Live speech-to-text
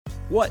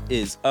What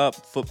is up,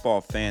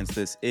 football fans?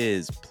 This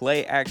is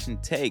Play Action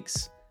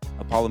Takes,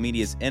 Apollo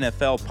Media's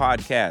NFL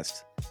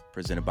podcast,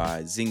 presented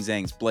by Zing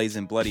Zang's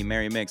Blazing Bloody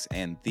Mary Mix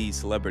and The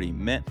Celebrity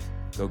Mint.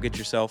 Go get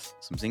yourself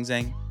some Zing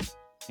Zang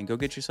and go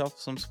get yourself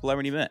some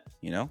Celebrity Mint,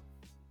 you know?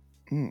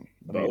 I mean,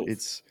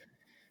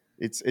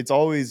 it's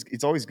always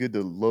good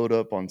to load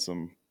up on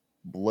some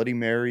Bloody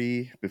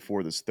Mary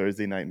before this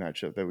Thursday night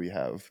matchup that we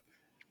have.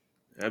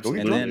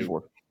 Absolutely. And then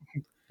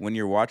when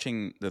you're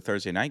watching the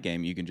Thursday night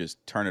game, you can just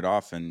turn it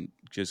off and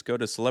just go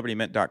to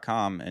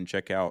celebritymint.com and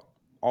check out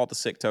all the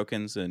sick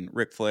tokens and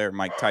Ric Flair,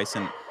 Mike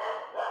Tyson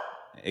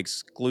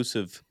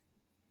exclusive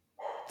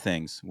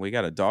things. We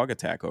got a dog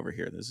attack over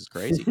here. This is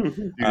crazy.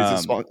 Dude,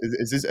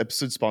 is this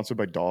episode sponsored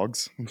by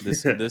dogs?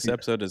 This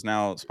episode is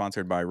now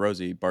sponsored by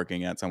Rosie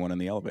barking at someone in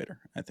the elevator,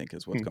 I think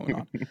is what's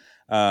going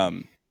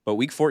on. But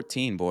week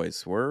 14,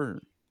 boys,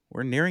 we're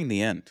nearing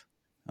the end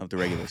of the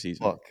regular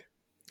season. Fuck.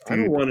 Dude, I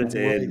don't want it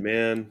to end,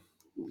 man.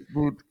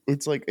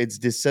 It's like it's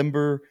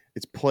December,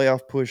 it's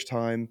playoff push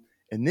time,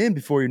 and then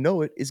before you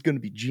know it, it's going to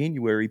be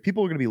January.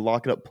 People are going to be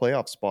locking up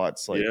playoff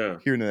spots here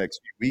in the next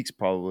few weeks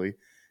probably.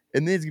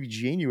 And then it's going to be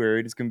January,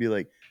 and it's going to be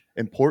like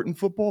important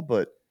football,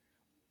 but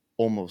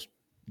almost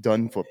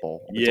done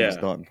football. It's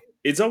almost done.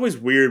 It's always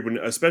weird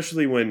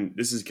especially when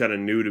this is kind of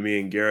new to me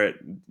and Garrett,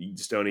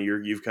 Stoney,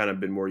 you've kind of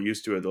been more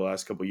used to it the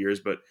last couple of years.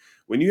 But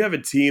when you have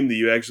a team that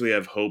you actually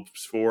have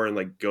hopes for and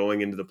like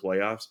going into the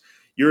playoffs,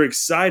 you're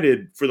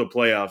excited for the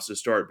playoffs to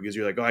start because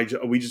you're like, I just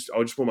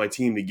want my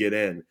team to get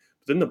in.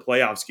 But then the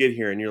playoffs get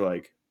here and you're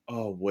like,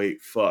 oh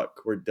wait,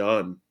 fuck, we're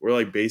done. We're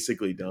like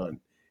basically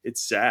done.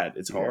 It's sad.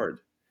 It's hard.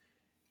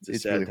 It's a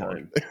sad really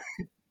time.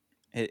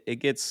 It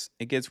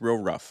gets real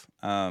rough.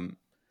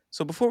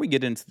 So before we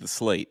get into the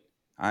slate,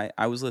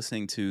 I was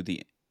listening to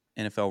the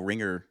NFL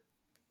Ringer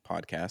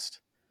podcast.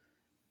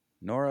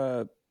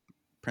 Nora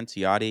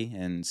Princiotti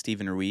and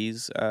Stephen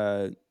Ruiz.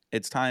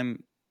 It's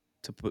time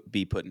to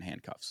be put in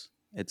handcuffs.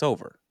 It's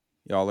over.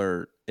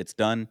 It's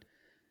done.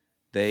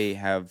 They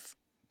have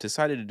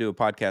decided to do a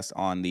podcast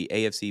on the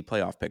AFC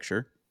playoff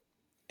picture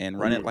and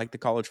run it like the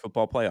college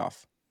football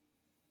playoff.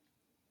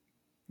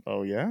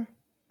 Oh, yeah?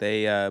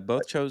 They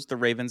both chose the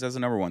Ravens as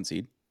the number 1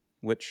 seed,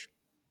 which,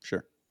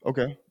 sure.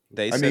 Okay.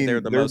 They said they're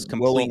the most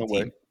complete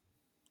team.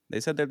 They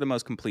said they're the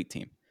most complete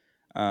team.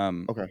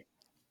 Okay.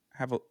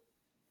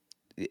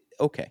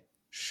 Okay,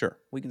 sure.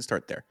 We can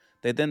start there.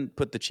 They then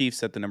put the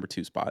Chiefs at the number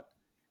 2 spot.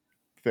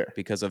 Fair.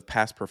 Because of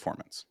past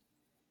performance.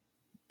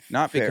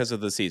 Not because of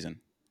the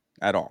season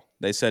at all.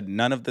 They said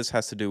none of this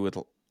has to do with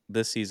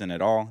this season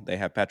at all. They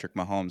have Patrick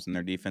Mahomes and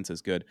their defense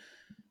is good.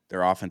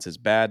 Their offense is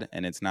bad,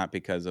 and it's not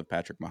because of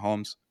Patrick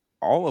Mahomes,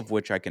 all of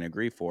which I can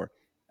agree for.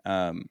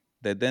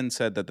 They then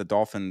said that the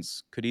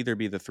Dolphins could either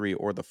be the 3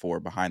 or the 4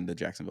 behind the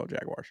Jacksonville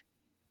Jaguars.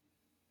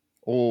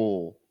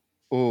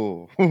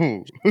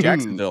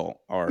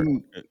 Jacksonville are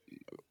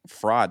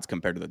frauds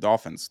compared to the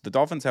Dolphins. The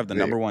Dolphins have the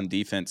number 1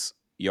 defense,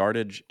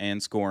 yardage,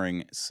 and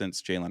scoring since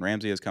Jalen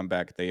Ramsey has come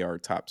back. They are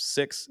top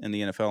 6 in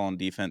the NFL on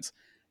defense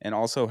and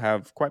also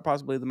have quite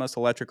possibly the most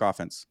electric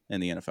offense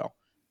in the NFL.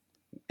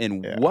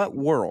 In what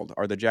world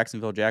are the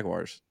Jacksonville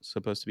Jaguars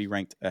supposed to be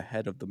ranked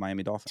ahead of the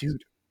Miami Dolphins?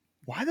 Dude,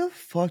 why the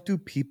fuck do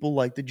people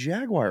like the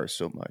Jaguars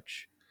so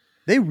much?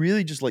 They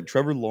really just like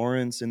Trevor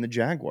Lawrence and the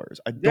Jaguars.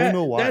 I don't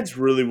know why. That's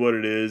really what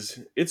it is.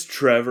 It's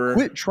Trevor.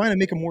 Quit trying to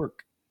make them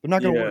work. They're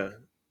not going to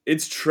work.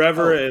 It's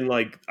Trevor, and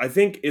like I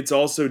think it's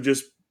also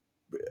just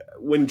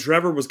when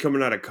Trevor was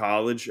coming out of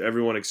college,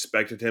 everyone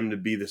expected him to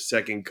be the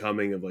second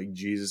coming of like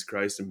Jesus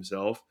Christ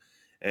himself.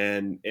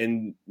 And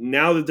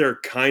now that they're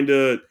kind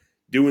of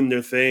doing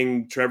their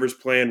thing, Trevor's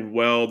playing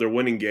well, they're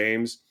winning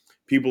games.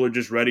 People are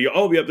just ready.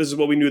 Oh, yep, this is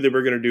what we knew they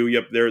were going to do.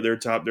 Yep, they're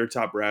top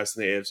brass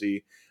in the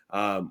AFC,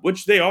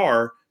 which they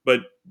are.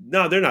 But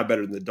no, they're not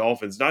better than the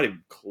Dolphins. Not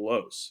even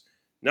close.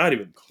 Not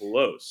even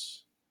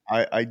close.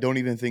 I don't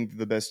even think they're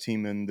the best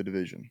team in the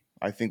division.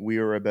 I think we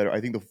are I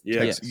think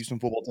the Houston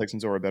Football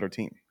Texans are a better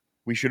team.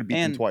 We should have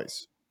beaten them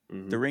twice.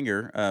 The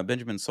Ringer,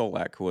 Benjamin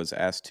Solak, was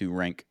asked to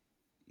rank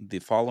the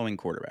following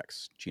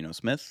quarterbacks: Geno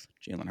Smith,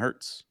 Jalen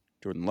Hurts,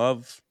 Jordan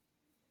Love,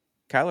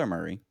 Kyler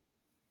Murray,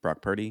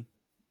 Brock Purdy,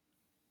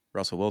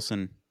 Russell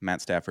Wilson,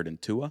 Matt Stafford,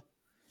 and Tua.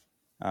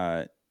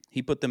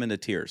 He put them into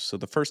tiers. So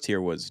the first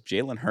tier was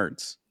Jalen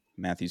Hurts,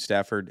 Matthew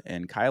Stafford,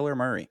 and Kyler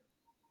Murray.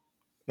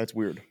 That's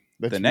weird.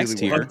 The next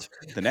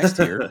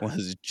tier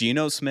was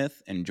Geno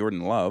Smith and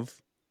Jordan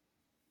Love.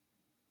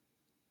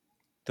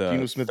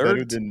 Geno Smith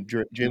better than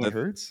Jalen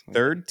Hurts?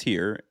 Third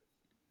tier.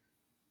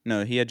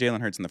 No, he had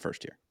Jalen Hurts in the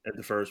first tier. At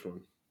the first one.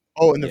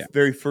 Oh, in the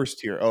very first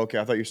tier. Oh, okay,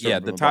 I thought you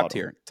started from the top bottom.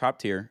 tier. Top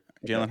tier,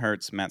 Jalen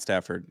Hurts, Matt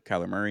Stafford,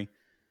 Kyler Murray.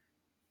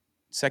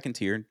 Second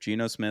tier,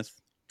 Geno Smith,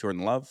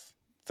 Jordan Love.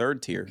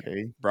 Third tier,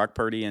 Brock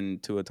Purdy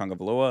and Tua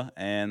Tagovailoa.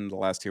 And the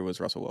last tier was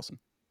Russell Wilson.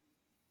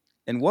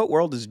 In what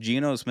world is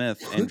Geno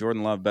Smith and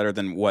Jordan Love better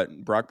than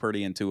what Brock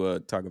Purdy and Tua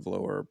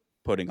Tagovailoa are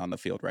putting on the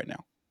field right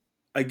now?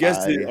 I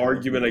guess the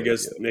argument,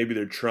 maybe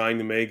they're trying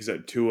to make is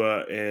that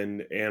Tua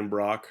and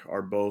Brock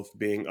are both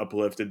being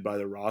uplifted by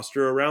the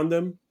roster around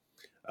them,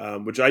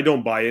 which I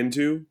don't buy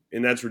into,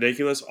 and that's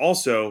ridiculous.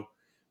 Also,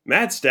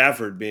 Matt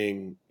Stafford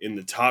being in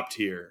the top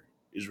tier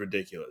is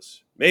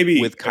ridiculous. Maybe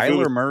with if it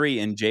was, Kyler Murray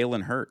and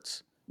Jalen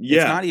Hurts. It's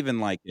yeah, not even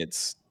like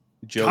it's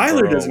Joe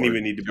Kyler Burrow doesn't or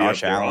even need to be up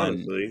Josh there, Allen.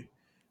 honestly.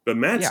 But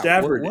Matt Yeah,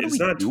 Stafford, what are it's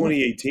we not doing?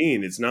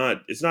 2018. It's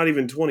not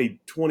even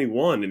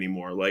 2021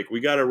 anymore. Like, we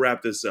got to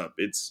wrap this up.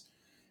 It's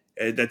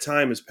that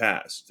time has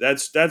passed.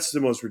 That's the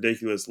most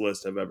ridiculous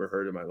list I've ever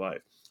heard in my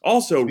life.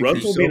 Also, Speak for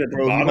Russell being yourself, at the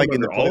bro. He bottom might get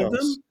in the under all of playoffs.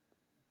 them.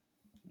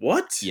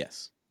 What?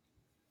 Yes.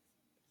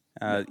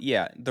 No.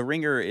 Yeah, the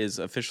Ringer is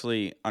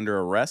officially under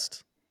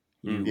arrest.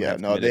 You Yeah, have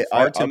no, committed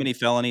far too many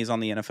felonies on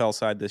the NFL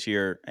side this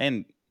year,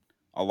 and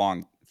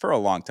for a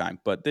long time.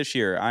 But this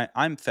year,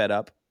 I'm fed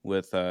up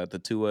with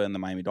the Tua and the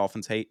Miami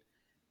Dolphins hate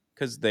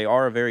because they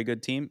are a very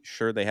good team.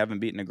 Sure, they haven't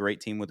beaten a great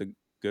team with a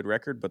good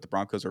record, but the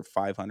Broncos are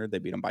 500. They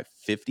beat them by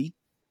 50.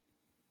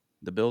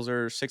 The Bills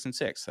are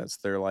 6-6. That's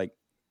their like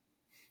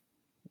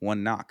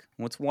one knock.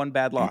 What's one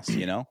bad loss?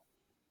 You know?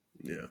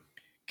 Yeah.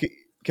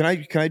 Can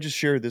I just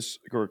share this,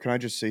 or can I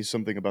just say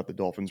something about the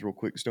Dolphins real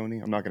quick, Stoney?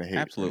 I'm not going to hate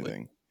or Absolutely.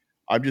 anything.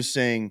 I'm just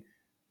saying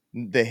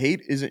the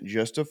hate isn't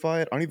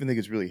justified. I don't even think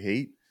it's really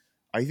hate.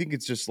 I think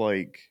it's just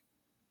like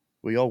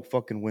we all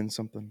fucking win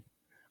something.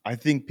 I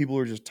think people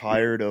are just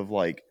tired of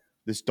like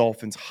this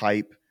Dolphins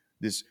hype,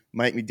 this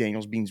Mike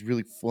McDaniel's being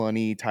really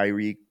funny,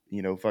 Tyreek,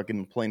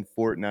 fucking playing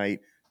Fortnite,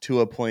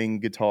 Tua playing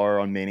guitar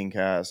on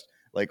Manningcast.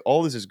 Like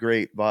all this is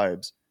great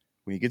vibes.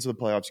 When you get to the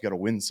playoffs, you got to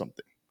win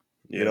something.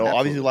 Yeah. Obviously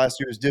Absolutely. last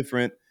year is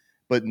different,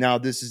 but now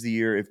this is the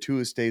year. If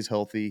Tua stays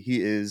healthy,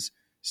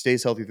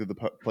 stays healthy through the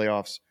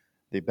playoffs.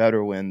 They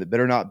better win. They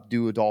better not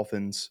do a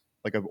Dolphins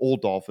like an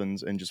old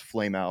Dolphins and just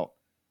flame out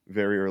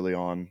very early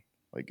on,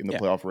 like in the Yeah.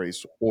 playoff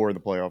race or in the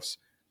playoffs.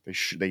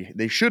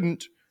 They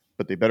shouldn't,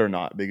 but they better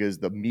not because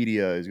the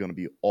media is going to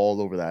be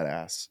all over that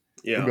ass.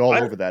 They're Yeah. going to be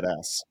all over that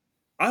ass.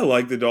 I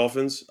like the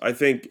Dolphins. I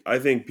think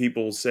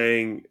people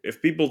saying,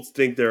 if people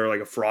think they're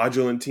like a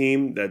fraudulent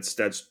team, that's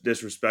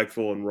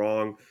disrespectful and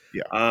wrong.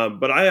 Yeah.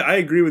 But I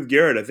agree with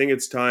Garrett. I think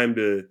it's time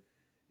to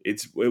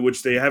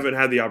which they haven't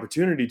had the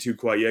opportunity to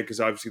quite yet because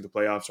obviously the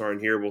playoffs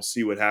aren't here. We'll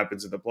see what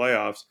happens in the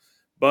playoffs.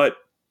 But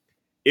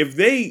if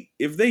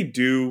they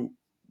do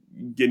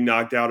get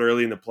knocked out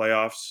early in the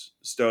playoffs,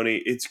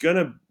 Stoney, it's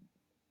gonna.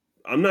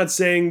 I'm not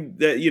saying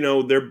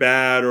that they're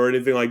bad or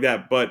anything like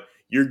that, but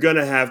you're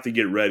gonna have to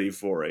get ready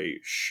for a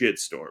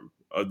shitstorm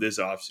of this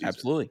offseason.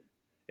 Absolutely.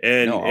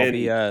 And No, I'll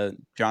be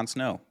Jon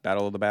Snow,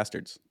 Battle of the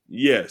Bastards.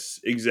 yes,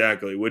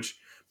 exactly.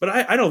 But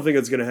I don't think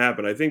it's going to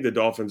happen. I think the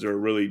Dolphins are a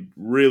really,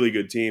 really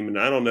good team, and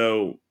I don't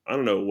know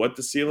what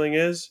the ceiling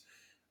is.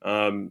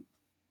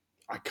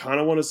 I kind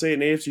of want to say an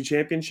AFC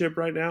Championship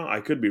right now.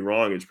 I could be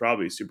wrong. It's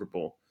probably a Super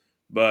Bowl,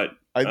 but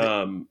I think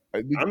I'm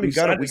we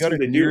got excited to see to what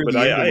they do. near But the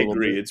end a I little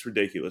agree, bit. it's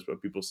ridiculous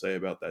what people say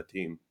about that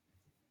team.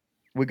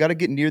 We got to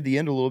get near the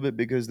end a little bit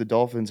because the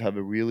Dolphins have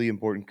a really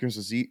important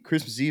Christmas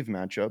Eve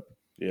matchup.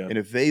 Yeah, And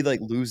if they like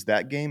lose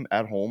that game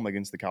at home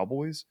against the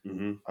Cowboys,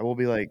 mm-hmm. I will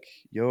be like,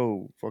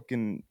 yo,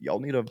 fucking y'all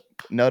need to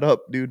nut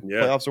up, dude. Yeah,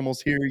 Playoffs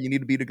almost here. You need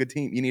to beat a good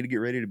team. You need to get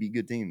ready to beat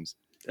good teams.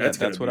 Yeah, that's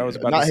gonna that's what I be was it.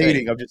 about to Not say.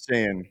 hating, I'm just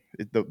saying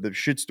the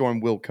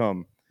shitstorm will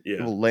come. It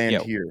Yeah, will land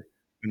Yeah. here in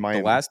The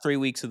Miami. last 3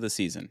 weeks of the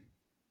season,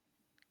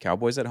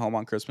 Cowboys at home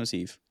on Christmas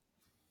Eve,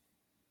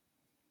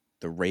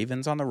 the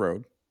Ravens on the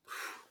road,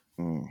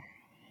 Mm.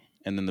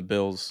 and then the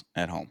Bills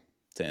at home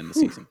to end the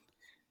season.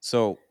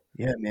 So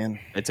Yeah, man.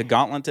 it's a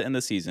gauntlet to end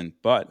the season,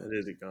 but that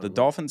is a the gauntlet.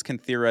 Dolphins can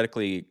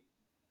theoretically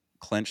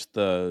clinch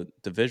the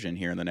division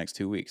here in the next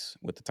 2 weeks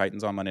with the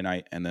Titans on Monday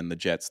night and then the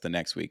Jets the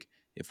next week.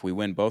 If we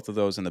win both of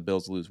those and the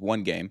Bills lose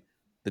one game,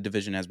 the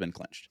division has been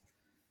clinched.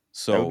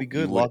 That would So be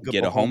good. you would Lock up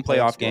get a a home playoff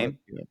playoff spot. game,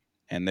 Yeah.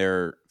 and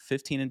they're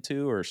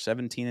 15-2 or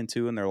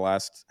 17-2 in their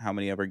last how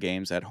many ever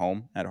games at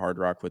home at Hard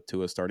Rock with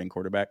Tua starting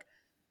quarterback.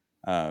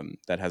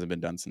 That hasn't been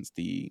done since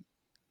the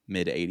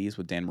mid 80s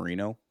with Dan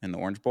Marino in the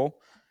Orange Bowl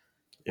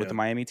with the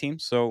Miami team.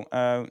 So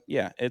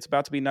yeah, it's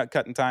about to be nut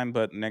cutting time,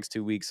 but the next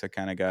 2 weeks I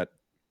kind of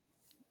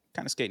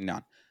skating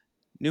on.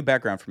 New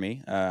background for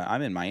me.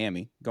 I'm in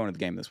Miami going to the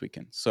game this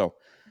weekend. So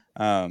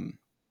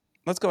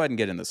let's go ahead and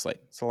get in the slate.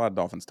 It's a lot of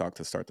Dolphins talk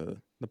to start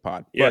the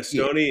pod. Yeah, But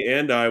Stoney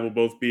and I will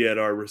both be at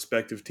our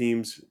respective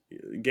teams'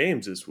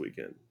 games this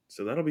weekend,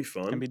 so that'll be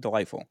fun. it's going to be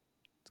delightful.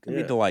 It's going to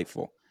Yeah. be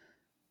delightful.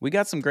 We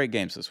got some great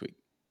games this week.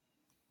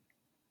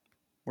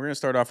 We're going to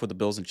start off with the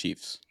Bills and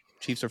Chiefs.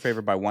 Chiefs are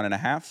favored by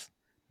 1.5.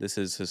 This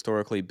has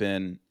historically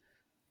been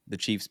the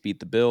Chiefs beat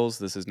the Bills.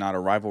 This is not a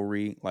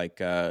rivalry like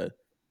Joel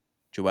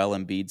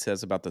Embiid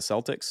says about the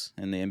Celtics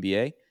in the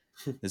NBA.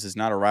 This is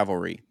not a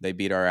rivalry. They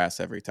beat our ass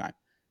every time.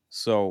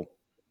 So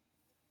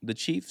the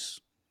Chiefs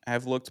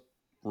have looked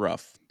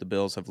rough. The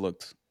Bills have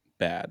looked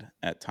bad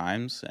at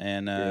times.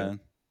 And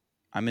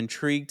I'm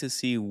intrigued to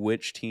see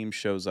which team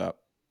shows up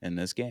in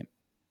this game.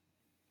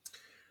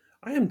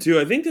 I am too.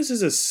 I think this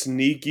is a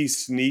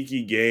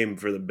sneaky game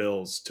for the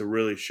Bills to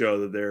really show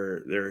that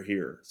they're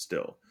here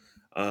still.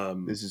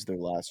 This is their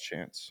last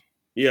chance.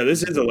 Yeah,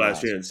 this is the their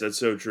last chance. That's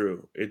so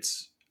true.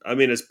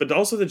 But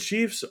also the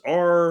Chiefs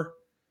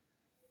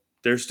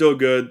they're still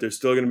good. They're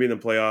still going to be in the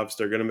playoffs.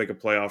 They're going to make a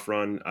playoff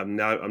run. I'm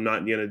not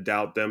going to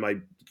doubt them.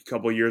 I a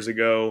couple of years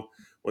ago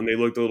when they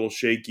looked a little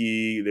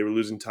shaky. They were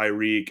losing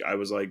Tyreek. I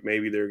was like,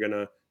 maybe they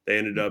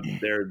ended up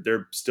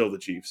they're still the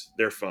Chiefs.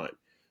 They're fine,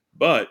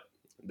 but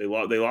they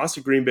lost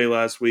to Green Bay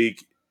last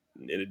week,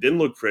 and it didn't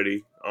look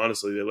pretty.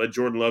 Honestly, they let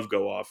Jordan Love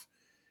go off.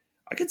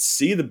 I could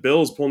see the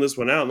Bills pulling this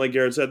one out, and like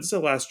Garrett said, this is the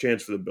last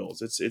chance for the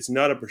Bills. It's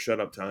not up or shut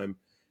up time,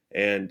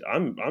 and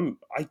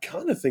I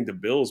kind of think the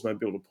Bills might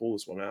be able to pull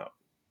this one out.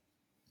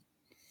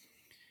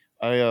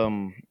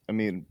 I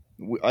mean,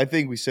 I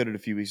think we said it a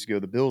few weeks ago.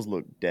 The Bills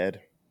look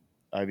dead.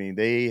 I mean,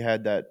 they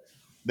had that.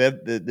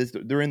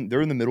 They're in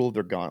the middle of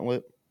their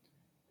gauntlet,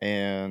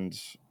 and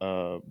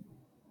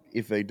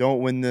if they don't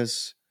win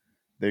this,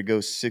 they go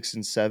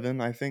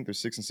 6-7. I think they're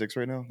 6-6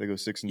 right now. They go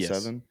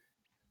 6-7.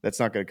 That's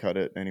not going to cut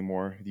it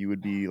anymore. You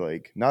would be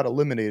like not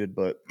eliminated,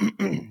 but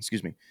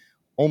excuse me,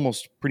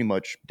 almost pretty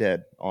much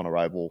dead on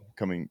arrival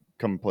coming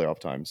playoff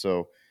time.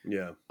 So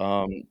yeah,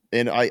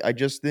 and I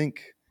just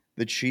think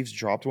the Chiefs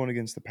dropped one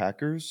against the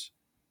Packers.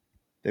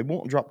 They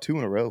won't drop two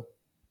in a row.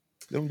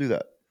 They don't do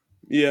that.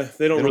 Yeah,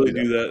 they don't really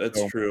do that.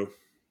 That's true.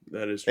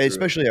 That is true.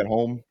 Especially at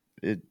home.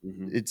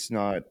 It's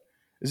not.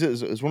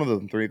 Is one of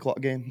them 3 o'clock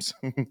games?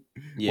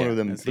 Yeah, one of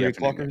them 3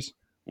 o'clockers.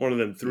 One of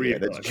them 3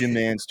 o'clock. That's Jim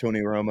Nance,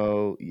 Tony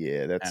Romo.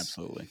 Yeah, that's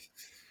absolutely.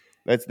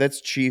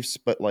 That's Chiefs,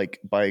 but like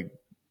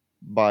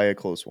by a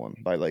close one,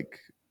 by like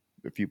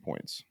a few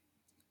points.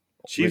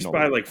 Chiefs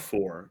by like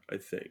 4, I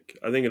think.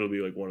 I think it'll be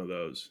like one of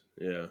those.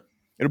 Yeah.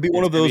 It'll be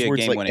one of those where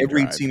it's like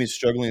every team is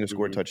struggling to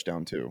score a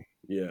touchdown too.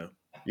 Yeah.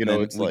 You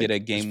know, it's we like get a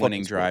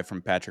game-winning drive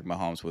from Patrick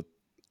Mahomes with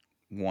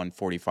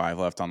 1:45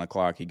 left on the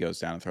clock. He goes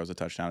down and throws a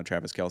touchdown to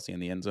Travis Kelce in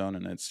the end zone,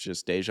 and it's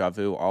just deja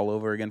vu all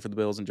over again for the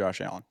Bills and Josh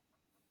Allen.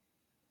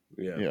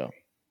 Yeah.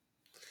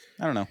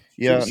 I don't know.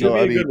 Yeah, it's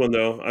gonna be a good one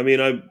though. I mean,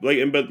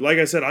 but like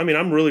I said, I mean,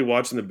 I'm really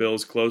watching the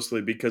Bills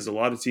closely because a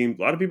lot of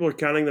people are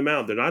counting them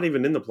out. They're not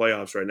even in the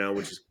playoffs right now,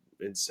 which is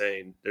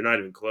insane. They're not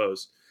even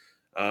close.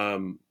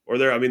 Or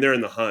they're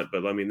in the hunt,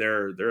 but I mean,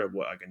 they're at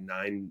what, like a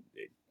 9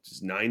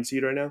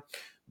 seed right now.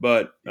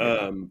 But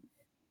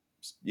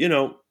you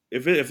know,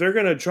 if they're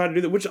gonna try to do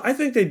that, which I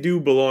think they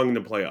do belong in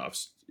the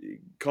playoffs.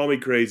 Call me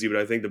crazy, but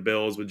I think the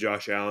Bills with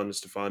Josh Allen and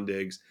Stephon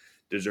Diggs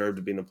deserve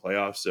to be in the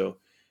playoffs. So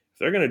if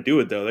they're going to do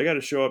it, though, they got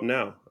to show up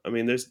now. I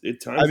mean, time's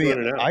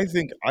running out. I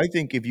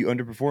think if you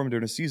underperform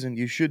during a season,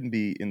 you shouldn't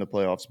be in the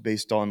playoffs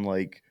based on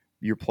like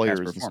your players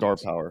and star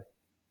power.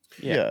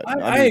 Yeah,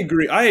 I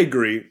agree. I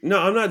agree. No,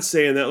 I'm not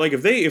saying that. Like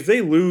if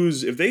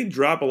they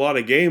drop a lot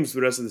of games for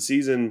the rest of the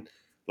season,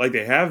 like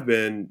they have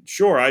been,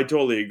 sure, I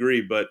totally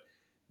agree. But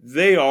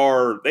they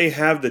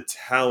have the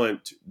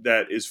talent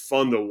that is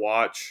fun to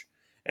watch.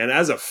 And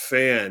as a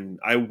fan,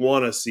 I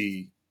want to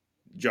see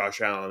Josh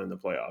Allen in the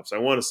playoffs. I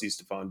want to see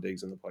Stephon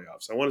Diggs in the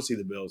playoffs. I want to see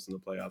the Bills in the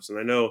playoffs. And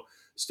I know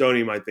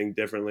Stoney might think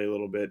differently a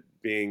little bit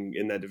being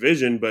in that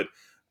division, but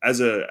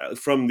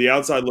from the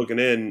outside looking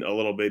in a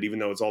little bit, even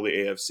though it's all the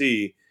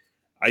AFC,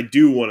 I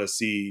do want to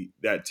see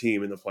that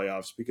team in the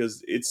playoffs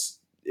because it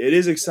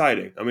is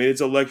exciting. I mean,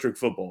 it's electric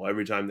football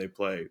every time they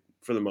play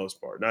for the most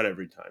part. Not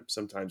every time.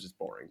 Sometimes it's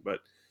boring, but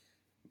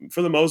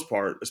for the most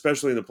part,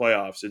 especially in the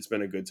playoffs, it's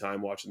been a good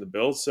time watching the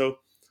Bills. So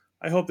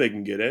I hope they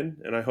can get in,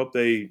 and I hope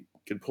they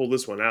can pull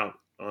this one out,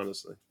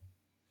 honestly.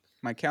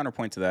 My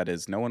counterpoint to that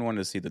is no one wanted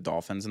to see the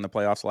Dolphins in the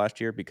playoffs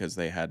last year because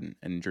they had an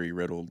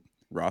injury-riddled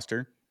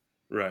roster.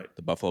 Right.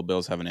 The Buffalo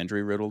Bills have an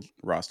injury-riddled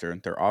roster.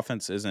 Their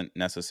offense isn't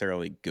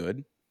necessarily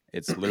good.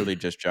 It's literally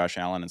just Josh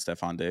Allen and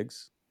Stephon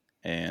Diggs.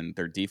 And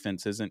their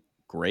defense isn't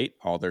great.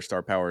 All their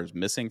star power is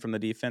missing from the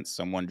defense.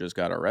 Someone just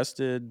got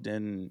arrested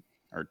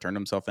or turned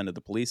himself into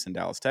the police in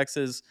Dallas,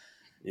 Texas.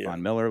 Yeah.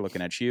 Von Miller,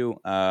 looking at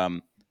you.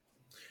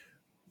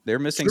 They're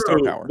missing star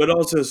power. But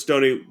also,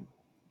 Stoney,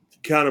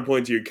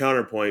 counterpoint to your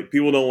counterpoint,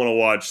 people don't want to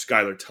watch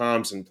Skylar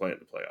Thompson play in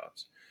the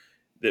playoffs.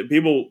 That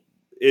people,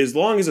 as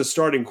long as a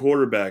starting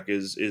quarterback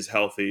is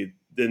healthy,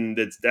 then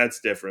that's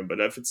different.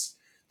 But if it's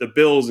the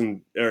Bills or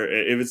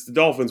if it's the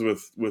Dolphins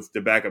with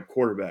the backup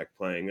quarterback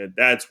playing,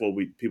 that's what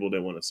people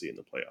didn't want to see in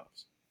the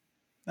playoffs.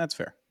 That's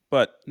fair.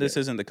 But this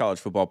isn't the college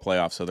football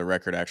playoff, so the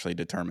record actually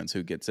determines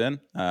who gets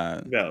in,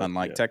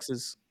 unlike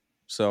Texas.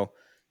 So,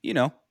 you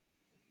know.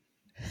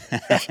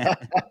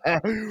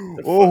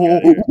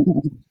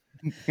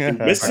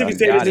 Mississippi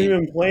State isn't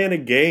even playing a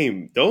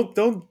game. Don't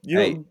get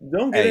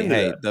into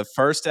that. The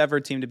first ever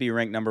team to be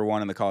ranked number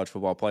 1 in the college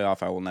football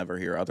playoff. I will never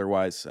hear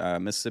otherwise.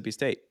 Mississippi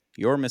State,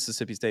 your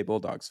Mississippi State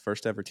Bulldogs,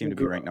 first ever team to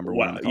be ranked number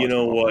 1 in the college football playoff.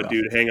 You know what,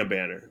 dude? Hang a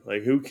banner.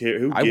 Like who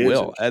cares? I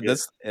will.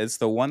 It's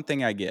the one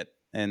thing I get.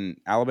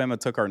 And Alabama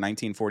took our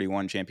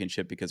 1941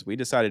 championship because we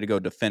decided to go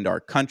defend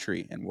our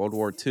country in World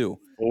War II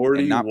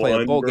and not play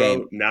a bowl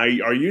game. Now,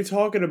 are you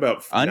talking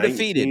about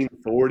undefeated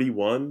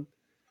 1941?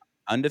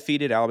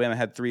 Undefeated. Alabama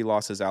had 3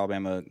 losses.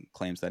 Alabama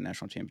claims that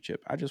national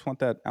championship. I just want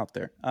that out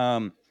there.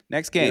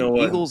 Next game,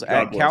 Eagles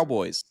at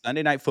Cowboys.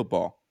 Sunday Night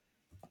Football.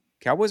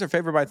 Cowboys are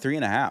favored by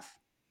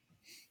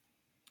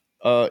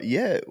 3.5.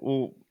 Yeah.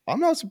 Well, I'm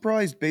not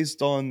surprised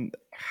based on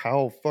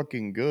how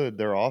fucking good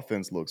their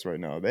offense looks right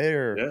now.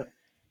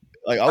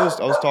 Like I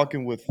was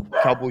talking with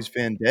Cowboys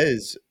fan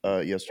Dez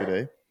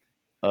yesterday.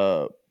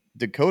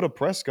 Dakota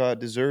Prescott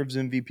deserves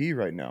MVP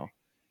right now.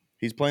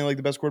 He's playing like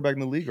the best quarterback in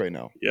the league right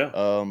now. Yeah.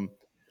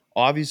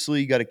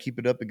 Obviously, you got to keep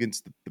it up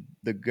against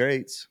the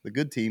greats, the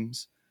good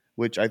teams,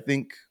 which I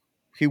think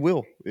he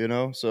will.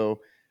 So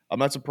I'm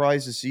not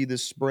surprised to see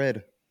this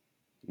spread.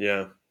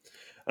 Yeah.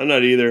 I'm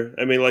not either.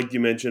 I mean, like you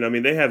mentioned, I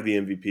mean they have the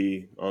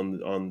MVP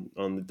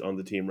on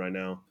the team right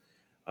now,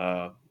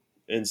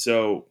 and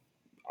so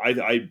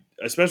I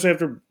especially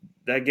after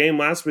that game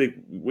last week,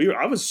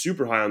 I was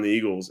super high on the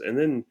Eagles, and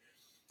then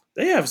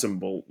they have some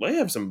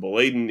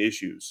blatant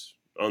issues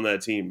on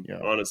that team. Yeah.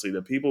 Honestly,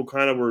 that people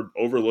kind of were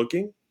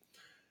overlooking,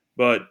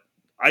 but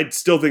I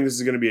still think this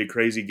is going to be a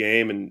crazy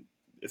game, and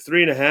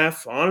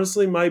 3.5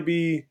 honestly might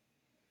be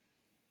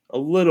a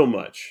little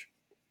much.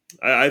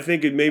 I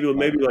think it maybe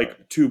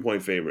like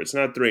 2-point favorites,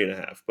 not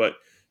 3.5, but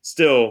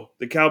still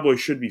the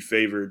Cowboys should be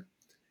favored.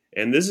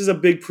 And this is a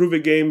big prove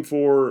it game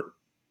for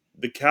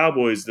the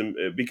Cowboys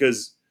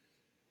because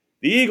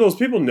the Eagles,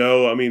 people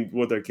know, I mean,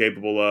 what they're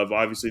capable of.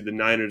 Obviously, the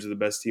Niners are the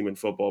best team in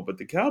football, but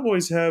the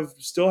Cowboys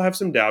still have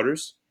some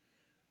doubters.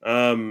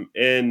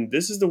 And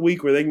this is the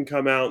week where they can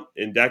come out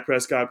and Dak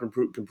Prescott can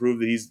prove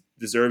that he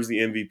deserves the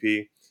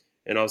MVP,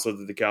 and also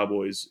that the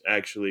Cowboys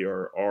actually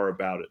are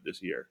about it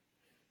this year.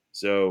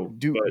 So,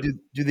 do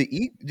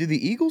the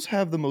Eagles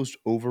have the most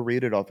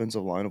overrated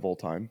offensive line of all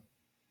time?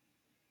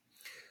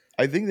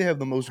 I think they have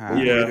the most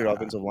overrated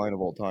offensive line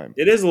of all time.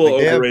 It is a little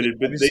they overrated, have,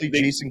 but obviously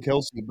Jason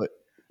Kelsey, but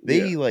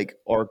they yeah.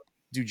 are.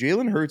 Dude,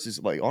 Jalen Hurts is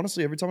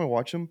honestly every time I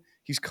watch him,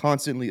 he's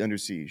constantly under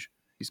siege.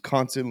 He's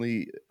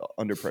constantly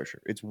under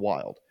pressure. It's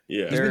wild.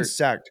 Yeah, he's been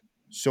sacked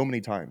so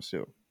many times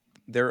too.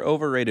 They're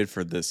overrated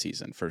for this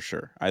season for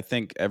sure. I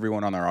think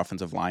everyone on their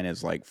offensive line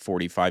is like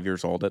 45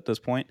 years old at this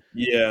point.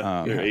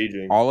 Yeah, they're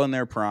aging. All in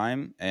their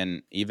prime,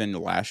 and even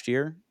last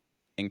year,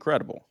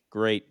 incredible,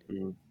 great.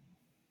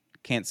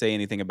 Can't say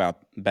anything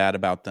bad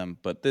about them,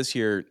 but this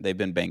year they've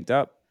been banged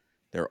up.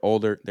 They're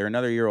older. They're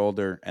another year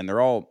older, and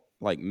they're all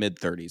like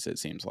mid-30s, it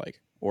seems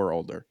like, or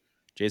older.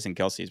 Jason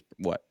Kelsey's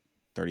what,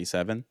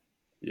 37?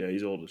 Yeah,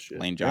 he's old as shit.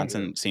 Lane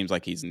Johnson seems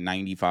like he's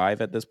 95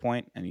 at this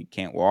point, and he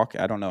can't walk.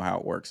 I don't know how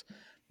it works.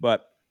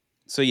 But,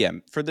 so yeah,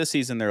 for this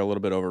season, they're a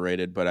little bit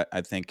overrated, but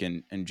I think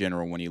in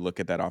general, when you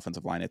look at that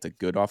offensive line, it's a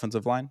good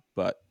offensive line,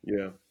 but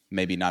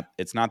maybe not.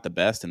 It's not the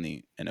best in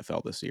the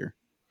NFL this year.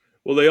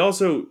 Well, they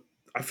also,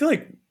 I feel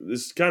like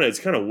it's kind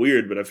of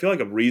weird, but I feel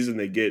like a reason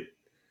they get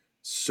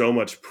so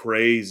much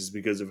praise is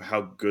because of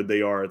how good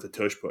they are at the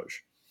tush push.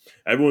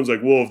 Everyone's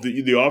like, well, if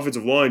the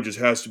offensive line just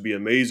has to be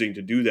amazing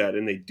to do that,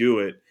 and they do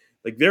it.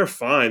 Like, they're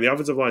fine. The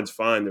offensive line's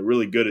fine. They're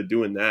really good at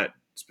doing that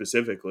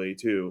specifically,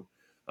 too.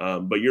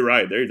 But you're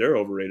right. They're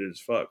overrated as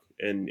fuck.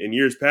 And in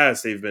years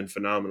past, they've been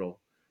phenomenal.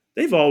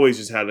 They've always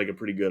just had, like, a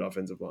pretty good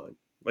offensive line.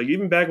 Like,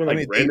 even back when,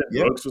 Brandon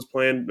Brooks was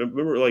playing,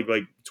 remember, like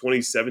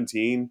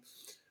 2017?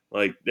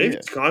 Like, they've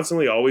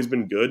constantly always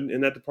been good in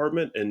that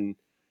department. And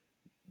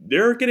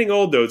they're getting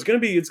old, though. It's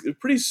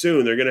pretty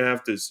soon they're going to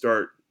have to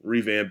start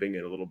revamping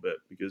it a little bit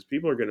because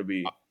people are going to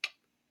be.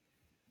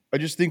 I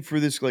just think for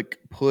this this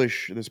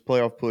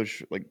playoff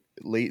push, like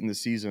late in the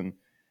season,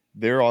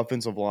 their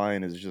offensive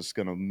line is just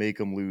going to make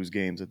them lose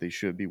games that they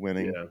should be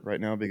winning right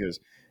now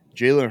because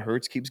Jalen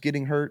Hurts keeps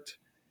getting hurt.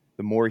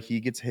 The more he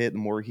gets hit, the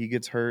more he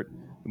gets hurt,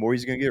 the more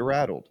he's going to get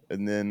rattled.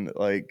 And then,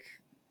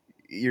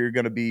 you're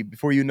going to be,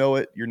 before you know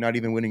it, you're not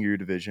even winning your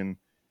division.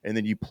 And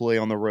then you play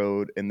on the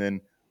road. And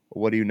then,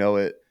 what do you know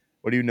it?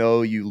 What do you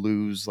know? You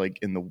lose,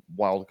 in the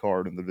wild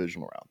card in the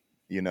divisional round,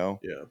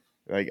 Yeah.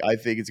 I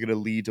think it's going to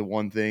lead to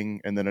one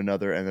thing and then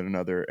another and then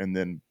another. And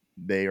then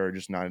they are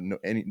just they're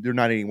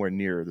not anywhere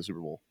near the Super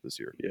Bowl this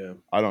year. Yeah.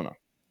 I don't know.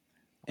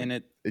 And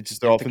it's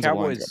just their offensive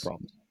line's got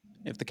problems.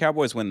 If the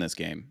Cowboys win this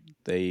game,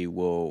 they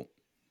will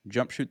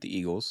jump shoot the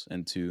Eagles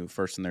into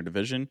first in their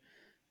division.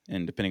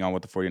 And depending on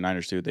what the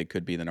 49ers do, they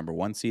could be the number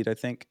 1 seed, I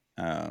think.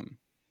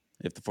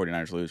 If the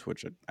 49ers lose,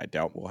 which I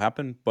doubt will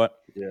happen. But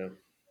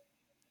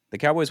the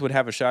Cowboys would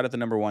have a shot at the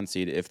number 1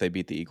 seed if they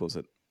beat the Eagles.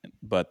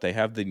 But they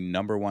have the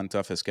number 1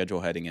 toughest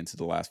schedule heading into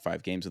the last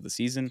 5 games of the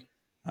season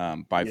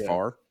by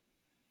far.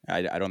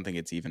 I don't think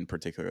it's even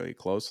particularly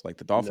close. Like,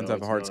 the Dolphins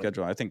have a hard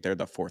schedule. I think they're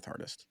the 4th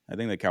hardest. I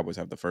think the Cowboys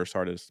have the 1st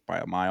hardest by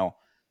a mile.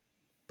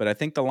 But I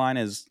think the line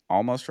is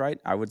almost right.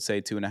 I would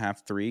say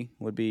 2.5, 3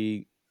 would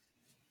be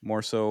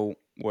more so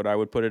what I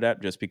would put it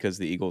at, just because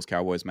the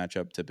Eagles-Cowboys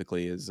matchup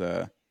typically is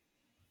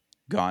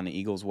gone the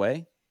Eagles'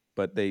 way.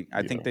 But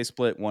I think they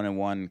split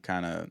 1-1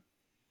 kind of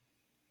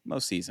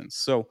most seasons.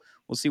 So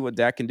we'll see what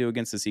Dak can do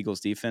against this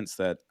Eagles defense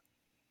that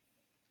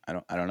I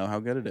don't know how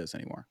good it is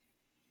anymore.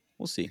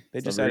 We'll see. They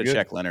just added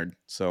Shaq Leonard,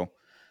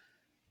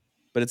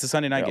 but it's a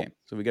Sunday night game,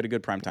 so we get a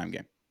good primetime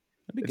game.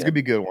 It's gonna be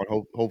a good one.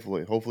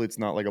 Hopefully it's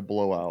not like a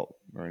blowout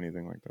or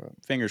anything like that.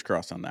 Fingers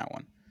crossed on that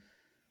one.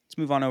 Let's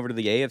move on over to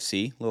the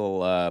AFC.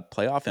 Little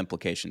playoff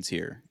implications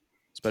here,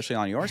 especially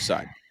on your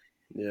side.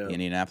 Yeah. The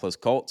Indianapolis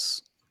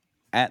Colts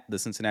at the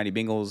Cincinnati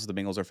Bengals. The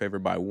Bengals are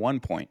favored by 1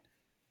 point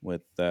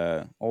with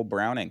old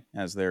Browning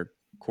as their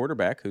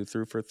quarterback, who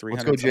threw for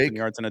 300-something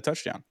yards and a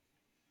touchdown.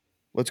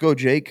 Let's go,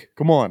 Jake.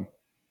 Come on.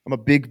 I'm a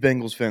big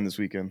Bengals fan this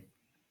weekend.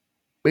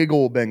 Big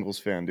old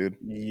Bengals fan, dude.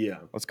 Yeah.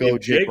 Let's go,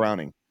 Jake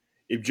Browning.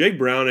 If Jake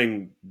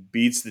Browning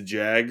beats the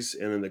Jags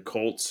and then the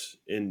Colts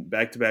in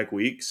back-to-back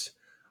weeks,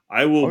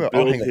 I will I'll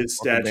build hang a his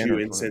fucking statue banner in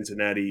for him.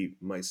 Cincinnati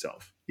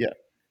myself. Yeah.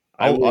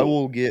 I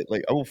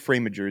will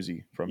frame a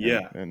jersey from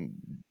him. And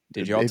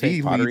did y'all if take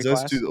he pottery leads us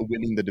class? to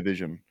winning the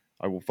division,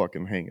 I will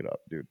fucking hang it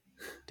up, dude.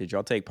 Did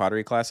y'all take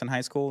pottery class in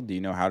high school? Do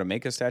you know how to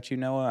make a statue,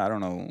 Noah? I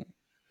don't know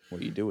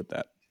what you do with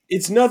that.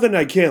 It's nothing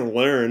I can't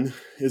learn.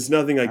 It's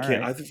nothing I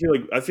can't.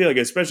 Right. I feel like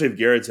especially if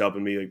Garrett's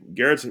helping me, like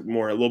Garrett's a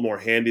little more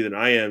handy than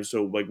I am,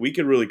 so like we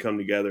could really come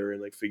together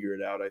and like figure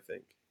it out, I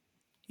think.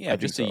 Yeah,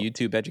 just a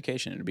YouTube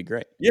education. It'd be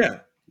great. Yeah.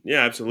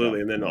 Yeah, absolutely.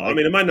 Yeah. And then No, I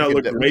mean it might not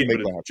look great,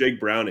 but it's it's Jake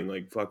Browning,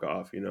 like fuck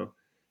off, you know.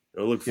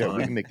 It'll look Yeah, fine.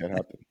 we can make that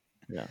happen.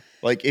 Yeah.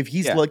 Like if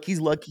he's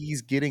lucky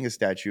he's getting a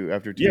statue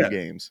after 2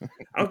 games.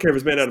 I don't care if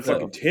it's made out of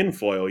fucking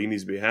tinfoil. He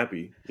needs to be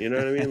happy. You know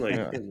what I mean? Like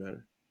it doesn't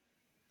matter.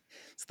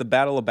 It's the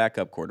battle of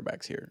backup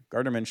quarterbacks here.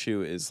 Gardner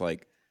Minshew is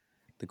like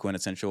the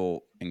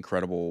quintessential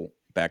incredible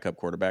backup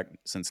quarterback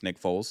since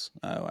Nick Foles.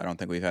 I don't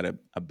think we've had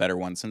a better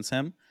one since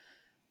him.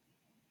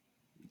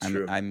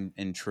 I'm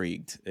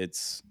intrigued.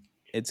 It's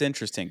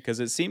interesting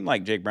because it seemed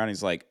like Jake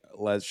Browning's like,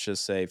 let's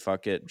just say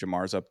fuck it,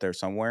 Jamar's up there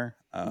somewhere,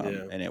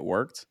 and it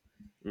worked.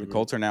 The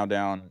Colts are now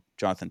down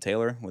Jonathan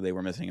Taylor. Well, they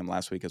were missing him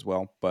last week as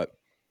well, but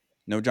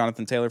no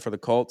Jonathan Taylor for the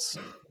Colts.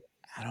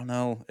 I don't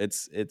know.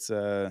 It's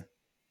a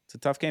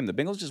tough game. The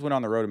Bengals just went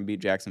on the road and beat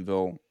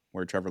Jacksonville,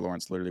 where Trevor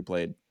Lawrence literally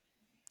played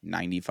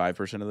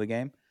 95% of the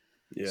game.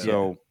 Yeah.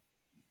 So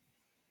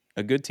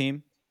a good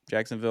team.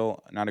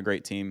 Jacksonville, not a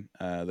great team.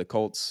 The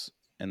Colts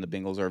and the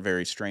Bengals are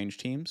very strange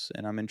teams,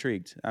 and I'm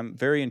intrigued. I'm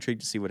very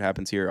intrigued to see what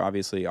happens here.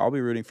 Obviously, I'll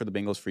be rooting for the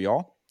Bengals for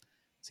y'all.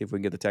 See if we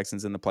can get the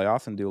Texans in the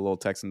playoff and do a little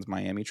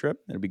Texans-Miami trip.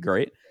 It'd be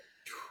great.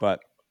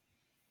 But,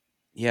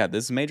 yeah,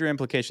 this is major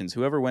implications.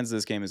 Whoever wins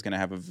this game is going to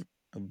have a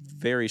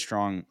very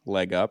strong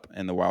leg up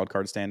in the wild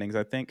card standings,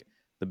 I think.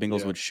 The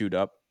Bengals would shoot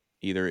up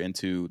either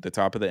into the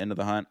top of the end of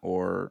the hunt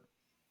or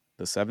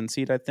the 7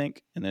 seed, I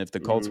think. And then if the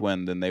Colts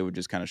win, then they would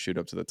just kind of shoot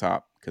up to the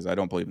top because I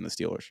don't believe in the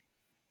Steelers.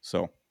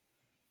 So,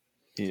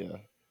 yeah.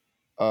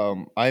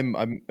 I'm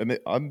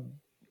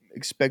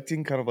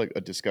expecting kind of like a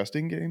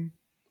disgusting game.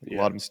 Like a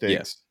lot of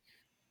mistakes,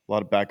 a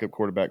lot of backup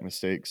quarterback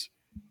mistakes.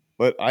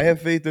 But I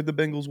have faith that the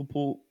Bengals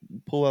will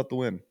pull out the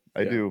win.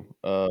 I do.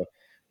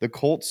 The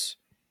Colts,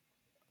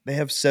 they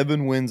have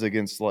 7 wins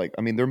against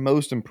their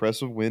most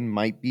impressive win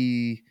might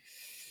be.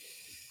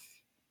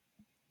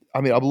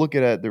 I mean, I'm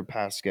looking at their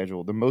past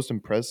schedule. Their most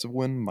impressive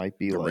win might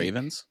be the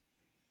Ravens.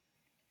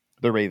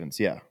 The Ravens,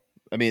 yeah.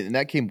 I mean, and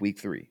that came week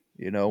 3.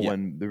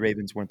 When the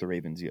Ravens weren't the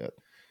Ravens yet.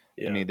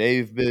 Yeah. I mean,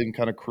 they've been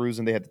kind of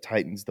cruising. They had the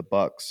Titans, the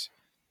Bucks.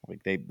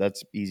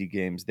 That's easy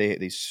games.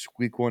 They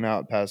squeak one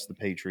out past the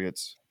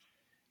Patriots,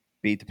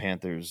 beat the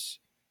Panthers,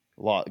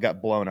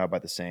 got blown out by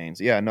the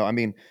Saints. Yeah, no, I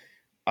mean,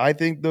 I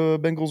think the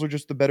Bengals are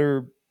just the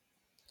better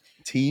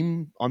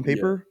team on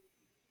paper,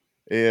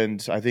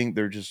 and I think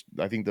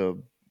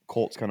the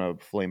Colts kind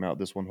of flame out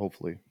this one.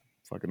 Hopefully,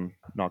 fucking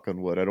knock on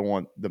wood. I don't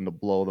want them to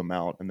blow them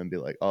out and then be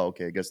like, oh,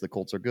 okay, I guess the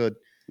Colts are good.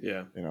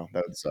 Yeah,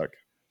 that would suck.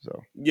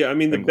 So yeah, I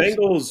mean the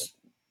Bengals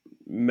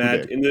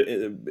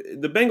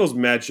the Bengals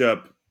match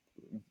up,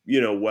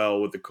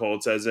 well with the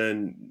Colts, as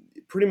in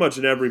pretty much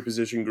in every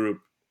position group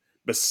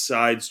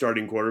besides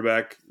starting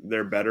quarterback,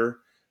 they're better.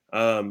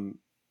 I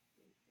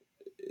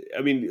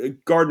mean,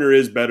 Gardner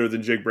is better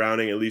than Jake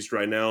Browning, at least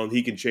right now, and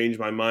he can change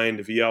my mind.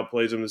 If he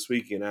outplays him this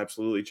week, he can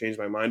absolutely change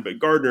my mind. But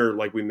Gardner,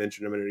 like we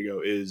mentioned a minute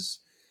ago, is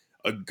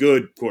a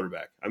good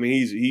quarterback. I mean,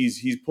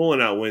 he's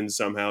pulling out wins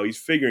somehow. He's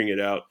figuring it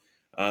out.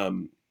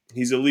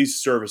 He's at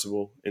least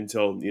serviceable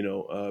until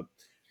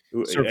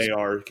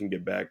AR can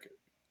get back.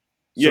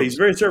 Yeah, he's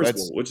very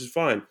serviceable, which is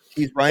fine.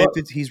 He's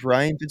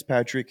Ryan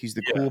Fitzpatrick. He's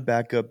the cool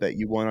backup that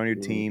you want on your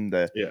team.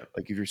 That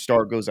like if your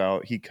star goes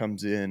out, he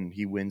comes in,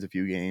 he wins a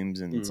few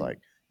games, and it's like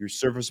you're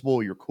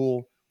serviceable, you're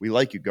cool. We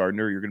like you,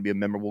 Gardner. You're going to be a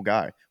memorable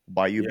guy. We'll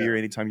buy you a beer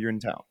anytime you're in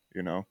town.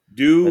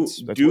 Do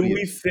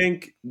we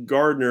think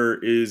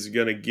Gardner is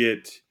going to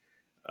get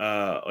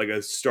like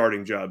a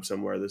starting job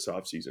somewhere this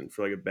offseason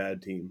for like a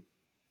bad team?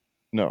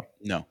 No.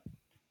 I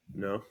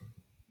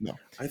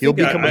think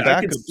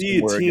I could see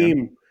a team.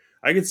 Again.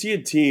 I could see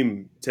a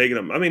team taking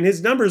him. I mean,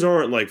 his numbers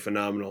aren't like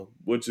phenomenal,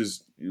 which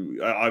is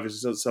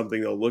obviously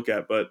something they'll look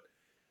at. But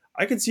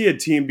I could see a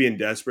team being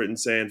desperate and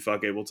saying,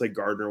 "Fuck it, we'll take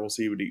Gardner. We'll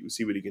see what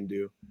he can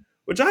do."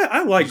 Which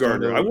I like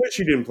Gardner. I wish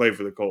he didn't play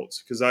for the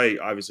Colts because I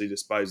obviously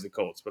despise the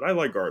Colts, but I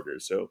like Gardner.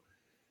 So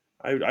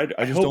I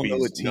just hope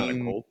he's not a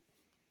Colt.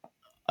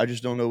 I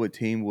just don't know what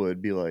team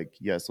would be like,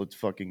 yes, let's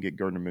fucking get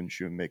Gardner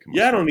Minshew and make him.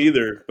 Yeah, I don't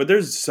either. But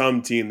there's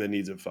some team that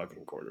needs a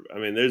fucking quarterback. I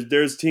mean,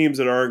 there's teams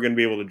that aren't going to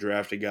be able to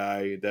draft a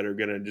guy that are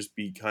going to just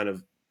be kind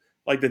of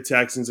like the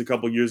Texans a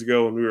couple years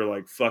ago when we were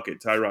like, fuck it,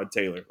 Tyrod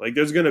Taylor. Like,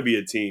 there's going to be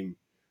a team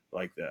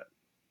like that.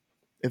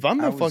 If I'm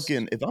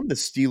the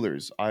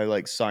Steelers,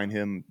 I sign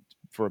him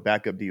for a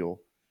backup deal.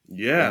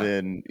 Yeah.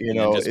 And then,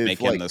 just make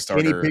him the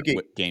starter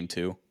game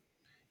 2.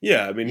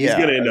 Yeah, I mean, he's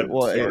going to end up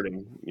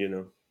starting,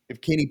 If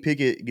Kenny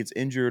Pickett gets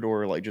injured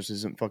or just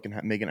isn't fucking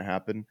making it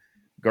happen,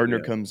 Gardner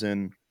comes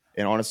in,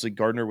 and honestly,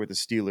 Gardner with the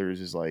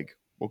Steelers is like,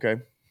 okay,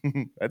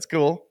 that's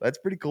cool. That's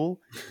pretty cool.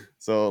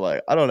 So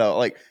like, I don't know.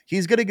 Like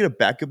he's gonna get a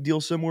backup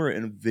deal somewhere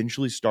and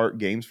eventually start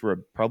games for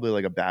probably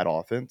like a bad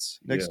offense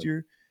next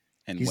year.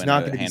 And He's win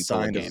not a going to be handful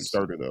of signed as a games.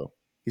 starter though.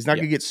 He's not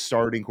going to get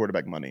starting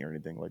quarterback money or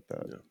anything like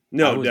that.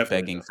 No, I was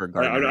definitely begging not. for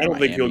Gardner. I don't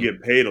think he'll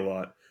get paid a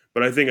lot,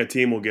 but I think a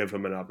team will give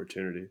him an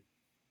opportunity.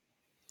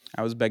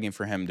 I was begging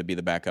for him to be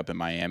the backup in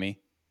Miami.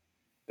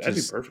 That'd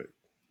be perfect.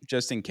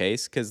 Just in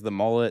case, because the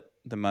mullet,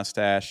 the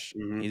mustache,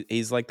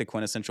 he's like the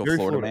quintessential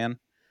Florida man.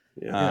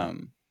 Yeah.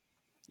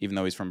 Even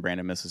though he's from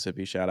Brandon,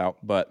 Mississippi, shout out.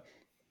 But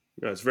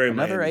it's very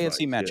another Miami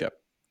AFC vibes, matchup.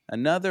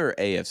 Another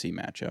AFC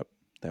matchup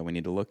that we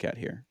need to look at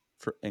here.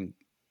 And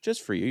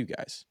just for you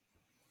guys.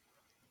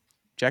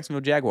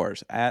 Jacksonville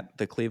Jaguars at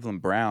the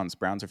Cleveland Browns.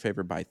 Browns are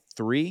favored by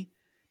 3.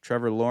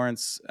 Trevor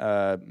Lawrence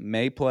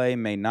may play,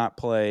 may not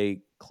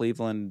play.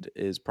 Cleveland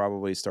is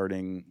probably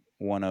starting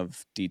one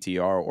of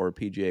DTR or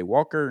PGA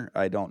Walker.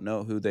 I don't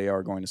know who they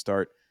are going to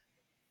start.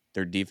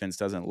 Their defense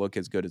doesn't look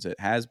as good as it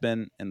has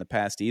been in the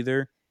past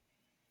either.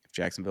 If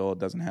Jacksonville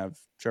doesn't have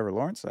Trevor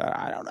Lawrence,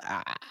 I don't know.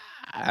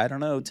 I don't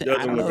know,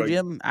 like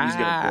Jim. He's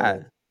gonna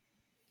play.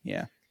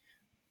 Yeah.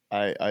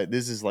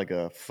 This is like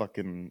a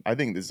fucking. I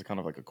think this is kind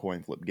of like a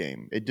coin flip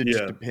game. It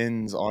just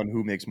depends on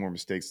who makes more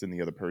mistakes than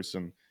the other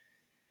person.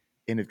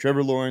 And if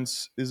Trevor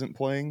Lawrence isn't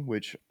playing,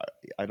 which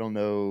I don't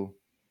know,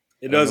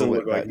 it doesn't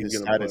look like he's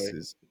going to play.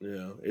 Is.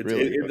 Yeah,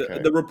 really? Okay.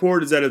 The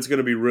report is that it's going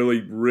to be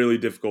really, really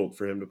difficult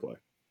for him to play.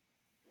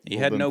 He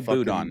had no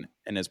boot on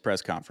in his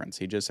press conference.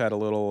 He just had a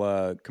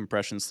little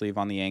compression sleeve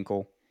on the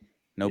ankle,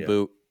 no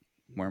boot,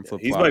 wearing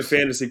flip flops. He's my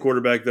fantasy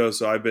quarterback though,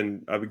 so I've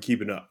been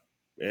keeping up,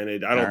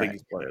 and I don't think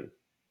he's playing.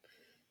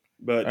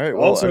 But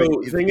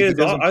the thing is,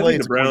 I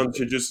think the Browns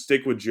should just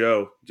stick with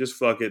Joe. Just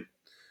fuck it.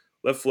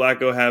 Let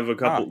Flacco have a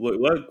couple.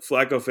 Let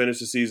Flacco finish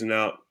the season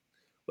out.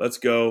 Let's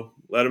go.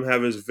 Let him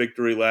have his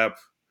victory lap.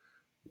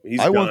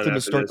 I want them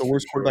to start the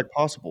worst quarterback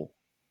possible.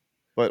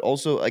 But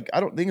also, like, I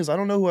don't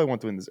know who I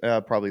want to win this.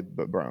 Probably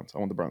the Browns. I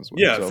want the Browns to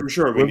win. Yeah, for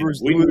sure. We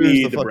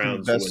need the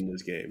Browns to win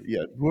this game.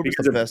 Yeah, whoever's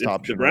the best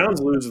option. If the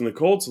Browns lose and the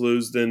Colts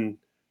lose, then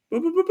boop,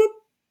 boop, boop, boop.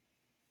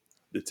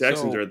 The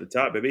Texans are at the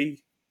top,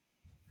 baby.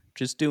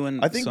 Just doing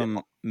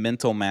some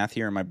mental math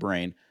here in my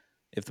brain.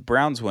 If the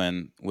Browns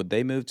win, would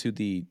they move to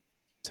the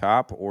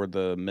top or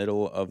the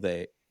middle of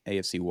the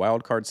AFC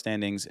wildcard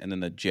standings, and then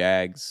the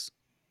Jags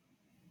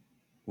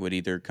would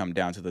either come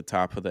down to the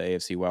top of the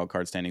AFC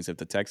wildcard standings if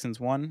the Texans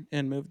won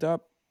and moved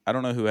up? I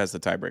don't know who has the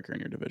tiebreaker in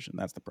your division.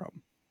 That's the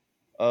problem.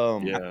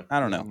 I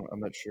don't know. I'm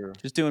not sure.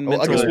 Just doing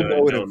mental. I guess we'll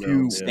know in a few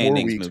more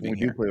weeks when we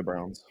do play the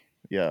Browns.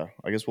 Yeah,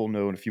 I guess we'll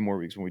know in a few more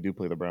weeks when we do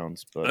play the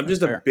Browns. But I'm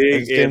just a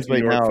big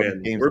AFC North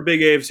fan. We're big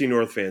AFC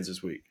North fans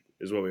this week,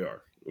 is what we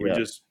are.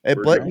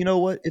 But you know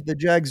what? If the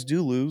Jags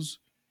do lose,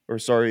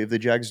 if the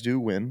Jags do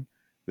win,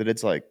 then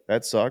it's like,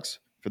 that sucks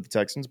for the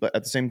Texans. But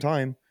at the same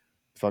time,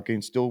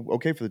 fucking still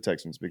okay for the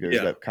Texans because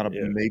that kind of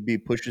maybe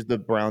pushes the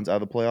Browns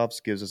out of the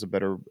playoffs, gives us a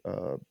better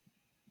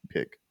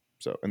pick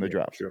in the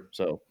draft. Sure.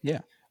 So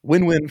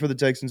win-win for the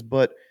Texans,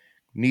 but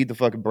need the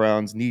fucking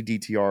Browns, need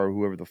DTR or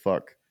whoever the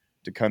fuck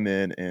to come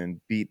in and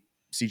beat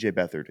CJ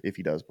Beathard if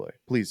he does play.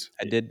 Please.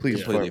 I did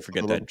completely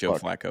forget that Joe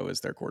Flacco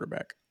is their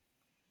quarterback.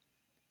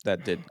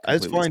 That did.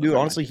 That's fine, dude.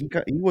 Honestly, he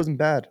wasn't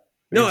bad.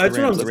 No, that's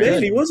what I'm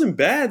saying. He wasn't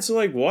bad. So,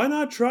 like, why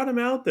not trot him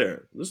out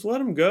there? Just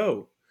let him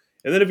go.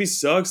 And then if he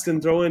sucks,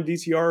 then throw in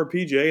DTR or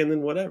PJ and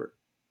then whatever.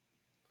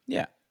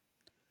 Yeah.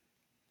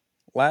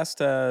 Last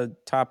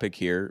topic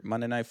here.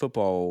 Monday Night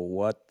Football.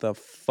 What the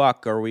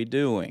fuck are we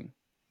doing?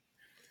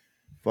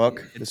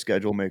 Fuck the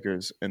schedule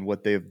makers and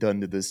what they have done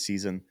to this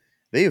season.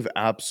 They have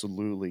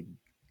absolutely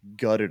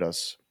gutted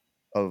this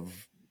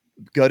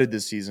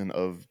season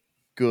of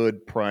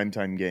good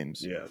primetime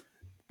games. Yeah.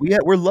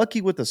 We're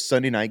lucky with the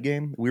Sunday night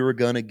game. We were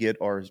going to get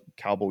our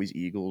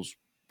Cowboys-Eagles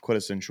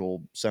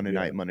quintessential Sunday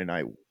night, Monday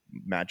night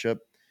matchup.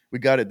 We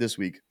got it this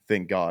week,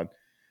 thank God.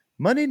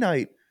 Monday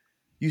night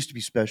used to be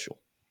special.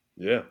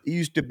 Yeah.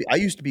 I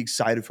used to be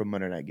excited for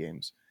Monday night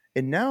games.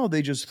 And now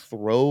they just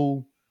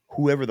throw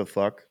whoever the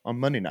fuck on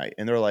Monday night.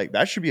 And they're like,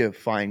 that should be a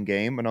fine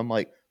game. And I'm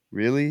like,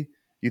 really?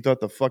 You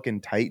thought the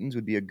fucking Titans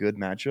would be a good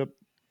matchup?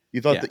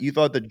 You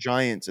thought the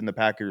Giants and the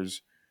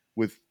Packers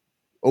with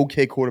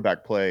okay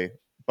quarterback play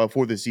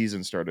before the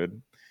season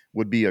started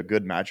would be a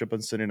good matchup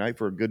on Sunday night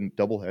for a good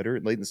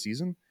doubleheader late in the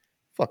season?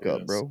 Fuck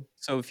up, bro.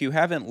 So if you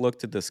haven't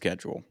looked at the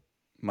schedule,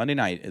 Monday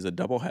night is a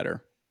doubleheader.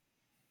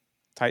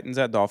 Titans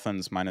at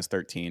Dolphins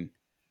 -13.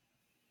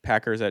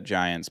 Packers at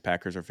Giants.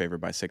 Packers are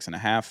favored by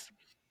 6.5.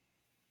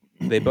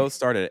 They both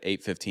started at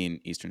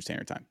 8:15 Eastern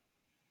Standard Time.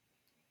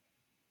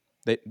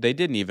 They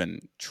didn't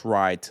even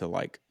try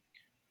to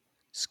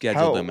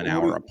schedule them an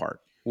hour apart.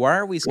 Why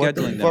are we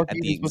scheduling them at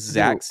the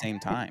exact same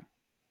time?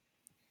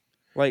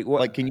 Like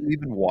what? Like, can you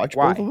even watch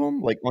both of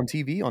them? Like on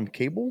TV, on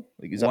cable?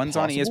 Like, is one's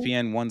that on possible?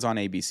 ESPN, one's on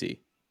ABC.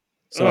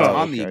 So it's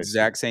on the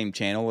exact same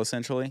channel,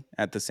 essentially,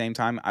 at the same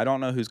time. I don't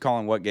know who's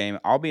calling what game.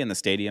 I'll be in the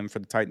stadium for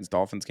the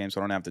Titans-Dolphins game,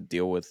 so I don't have to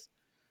deal with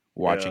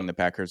watching the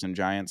Packers and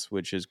Giants,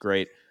 which is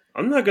great.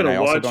 I'm not And gonna I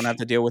also watch. don't have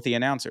to deal with the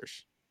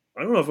announcers.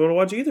 I don't know if I want to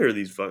watch either of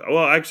these. Well,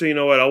 actually, you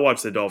know what? I'll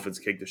watch the Dolphins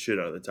kick the shit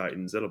out of the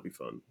Titans. That'll be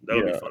fun.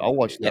 That'll be Yeah, fun I'll for me.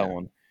 watch that Yeah.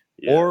 one.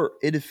 Yeah. Or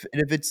if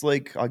it's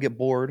like I'll get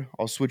bored,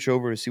 I'll switch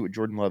over to see what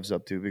Jordan Love's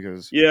up to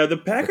because Yeah, the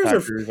the Packers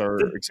Packers are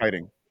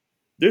exciting.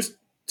 there's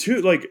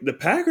two, like the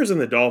Packers and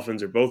the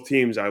Dolphins are both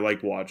teams I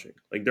like watching.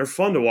 Like they're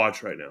fun to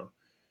watch right now.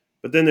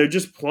 But then they're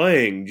just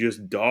playing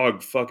just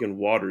dog fucking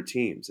water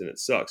teams and it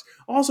sucks.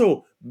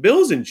 Also,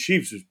 Bills and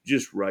Chiefs is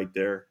just right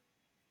there.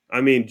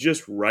 I mean,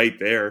 just right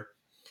there.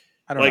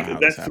 I don't know Like how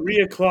this that happened. 3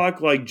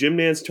 o'clock like Jim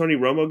Nance Tony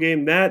Romo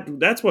game,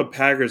 that's what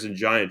Packers and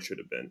Giants should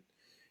have been.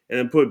 And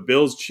then put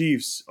Bills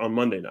Chiefs on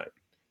Monday night.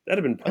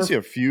 That'd have been I see a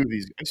perfect. few of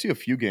these. I see a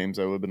few games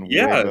that would have been way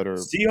Yeah, better.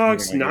 Monday Seahawks night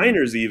games.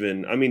 Niners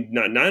even. I mean,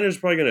 Niners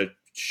probably gonna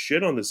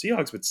shit on the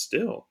Seahawks, but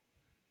still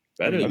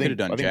better You I than could have think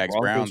done I think Jags,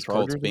 Broncos Browns, Colts,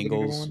 Chargers would have been a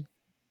good Bengals. one.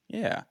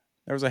 Yeah.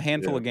 There was a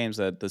handful Yeah. of games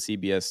that the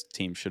CBS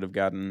team should have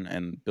gotten,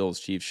 and Bills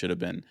Chiefs should have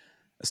been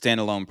a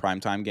standalone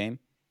primetime game.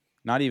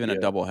 Not even a Yeah.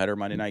 doubleheader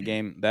Monday night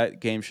game.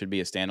 That game should be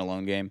a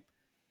standalone game,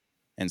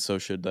 and so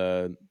should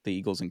the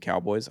Eagles and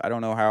Cowboys. I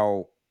don't know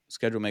how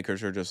schedule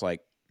makers are just like,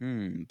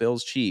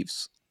 Bills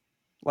Chiefs.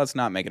 Let's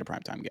not make it a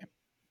primetime game.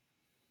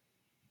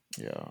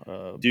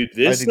 Yeah, Dude, I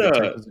this think the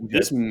Texans and this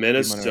Jets should be Monday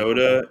Night Football.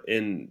 Minnesota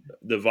and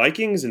the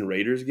Vikings and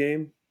Raiders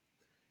game,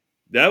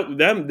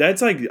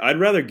 that's like I'd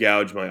rather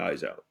gouge my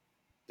eyes out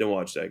than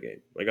watch that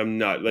game. Like I'm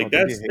not Oh, like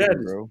don't be a that hater,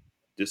 is bro.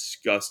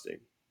 disgusting.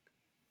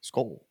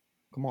 Skull,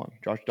 come on,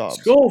 Josh Dobbs.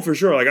 Skull for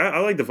sure. Like I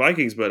like the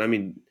Vikings, but I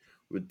mean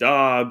with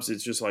Dobbs,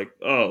 it's just like,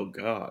 oh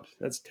god,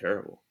 that's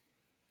terrible.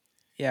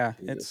 Yeah,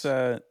 Jesus.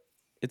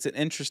 it's an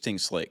interesting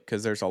slate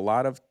because there's a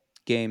lot of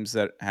games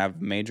that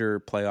have major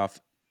playoff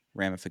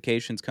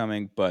ramifications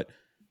coming, but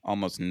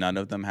almost none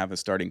of them have a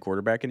starting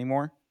quarterback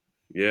anymore,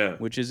 Yeah.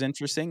 which is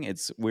interesting.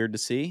 It's weird to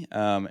see.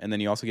 And then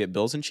you also get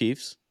Bills and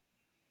Chiefs,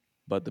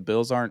 but the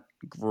Bills aren't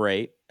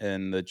great,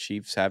 and the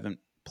Chiefs haven't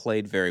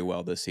played very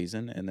well this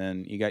season. And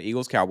then you got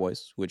Eagles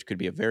Cowboys, which could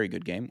be a very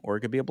good game, or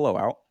it could be a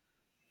blowout.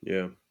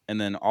 Yeah. And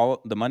then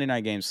all the Monday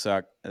night games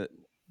suck.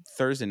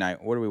 Thursday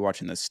night, what are we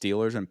watching? The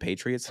Steelers and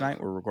Patriots tonight?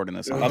 We're recording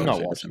this on I'm not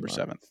Thursday, watching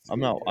December that. 7th. I'm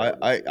not.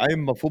 I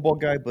am a football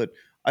guy, but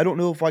I don't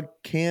know if I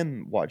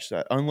can watch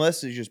that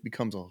unless it just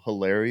becomes a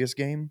hilarious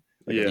game,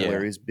 like a Yeah.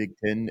 hilarious Big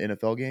Ten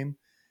NFL game.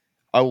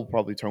 I will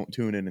probably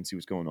tune in and see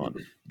what's going on.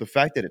 The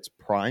fact that it's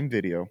Prime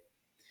Video,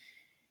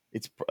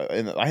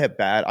 and I have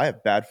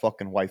bad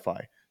fucking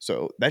Wi-Fi,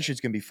 so that shit's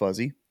gonna be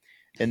fuzzy.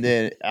 And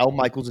then Al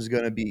Michaels is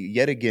gonna be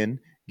yet again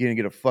gonna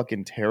get a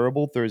fucking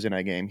terrible Thursday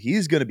night game.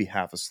 He's gonna be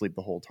half asleep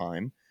the whole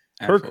time.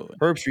 Absolutely.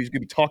 Herbstreit's gonna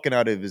be talking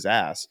out of his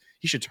ass.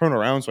 He should turn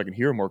around so I can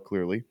hear him more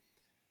clearly.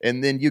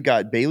 And then you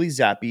got Bailey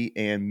Zappi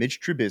and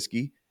Mitch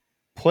Trubisky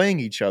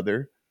playing each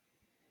other.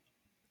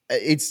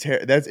 It's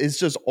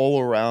just all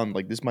around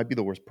like this might be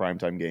the worst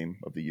primetime game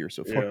of the year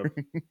so far.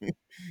 Yeah.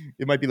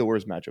 It might be the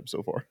worst matchup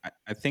so far.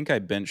 I think I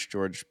benched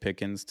George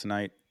Pickens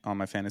tonight on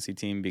my fantasy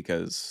team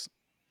because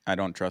I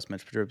don't trust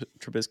Mitch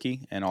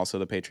Trubisky. And also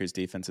the Patriots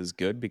defense is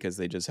good because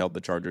they just held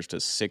the Chargers to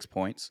 6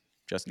 points.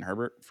 Justin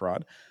Herbert,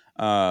 fraud.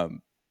 Yeah,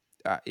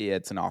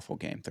 it's an awful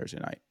game Thursday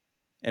night.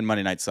 And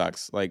Monday night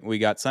sucks. Like, we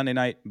got Sunday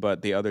night,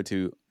 but the other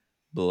two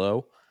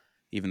below,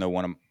 even though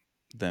one of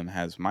them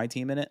has my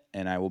team in it,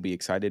 and I will be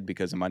excited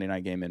because a Monday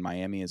night game in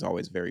Miami is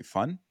always very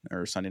fun,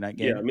 or a Sunday night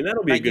game. Yeah, I mean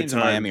that'll be a Night good games in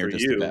time Miami for are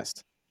just the you.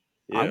 best.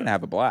 Yeah. I'm going to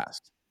have a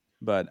blast.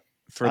 But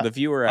for I- the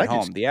viewer I at home,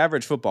 just- the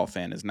average football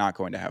fan is not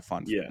going to have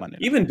fun Yeah, Monday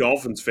night. even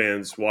Dolphins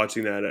fans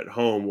watching that at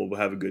home will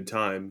have a good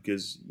time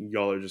because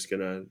y'all are just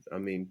gonna,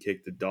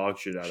 kick the dog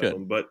shit out Should. of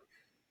them. But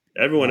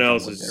everyone Not gonna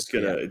else live is there, just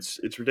but gonna. yeah.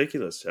 It's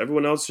ridiculous.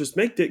 Everyone else just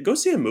go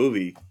see a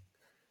movie.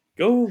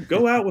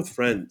 Go out with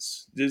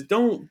friends. Just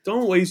don't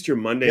waste your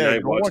Monday Yeah,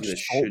 night go watching watch this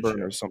shit Saltburn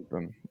show. or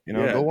something.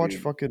 Yeah, go watch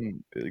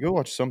dude. go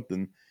watch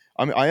something.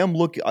 I mean, I am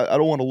looking. I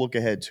don't want to look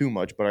ahead too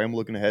much, but I am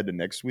looking ahead to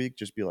next week.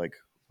 Just be like,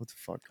 what the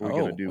fuck are we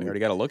gonna do? We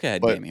already got a look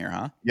ahead But game here,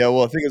 huh? yeah,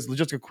 well, I think it's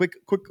just a quick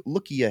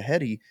looky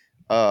aheady.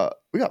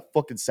 We got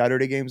fucking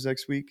Saturday games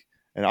next week,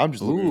 and I'm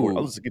just looking forward.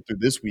 Ooh. Let's get through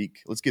this week.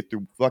 Let's get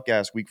through fuck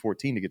ass week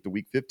 14 to get to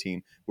week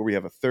 15, where we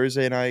have a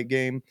Thursday night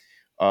game,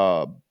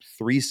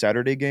 3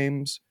 Saturday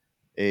games,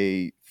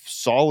 a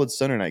solid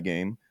Sunday night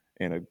game,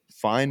 and a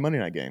fine Monday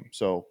night game.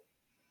 So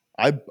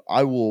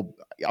I will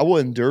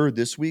endure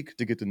this week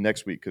to get to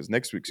next week because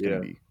next week's gonna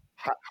Yeah. be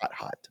hot.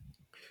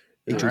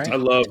 All right. I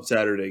love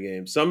Saturday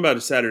games. Something about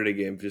a Saturday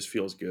game just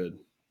feels good.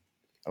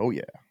 Oh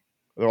yeah,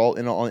 they're all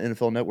on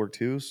NFL Network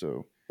too.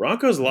 So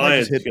Broncos I might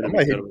Lions just is hit. going I to be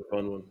might hit. kind of a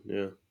fun one.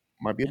 Yeah.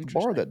 Might be at the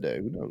bar Interesting. that day.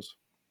 Who knows?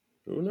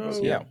 Who knows?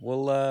 So, yeah,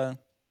 we'll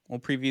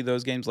preview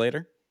those games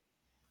later.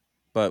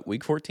 But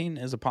week 14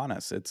 is upon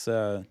us. It's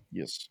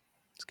Yes.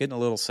 It's getting a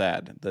little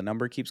sad. The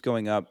number keeps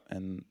going up,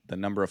 and the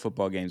number of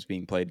football games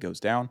being played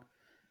goes down.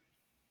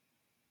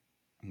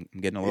 I'm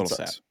getting a little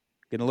sad.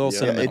 Getting a little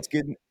sentimental. It's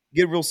getting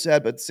real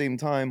sad, but at the same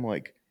time,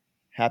 like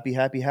happy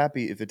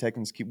if the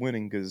Texans keep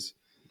winning because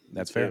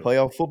That's fair.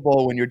 playoff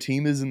football when your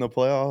team is in the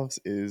playoffs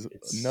is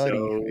nutty.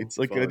 So it's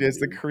like fun, it's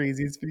the dude.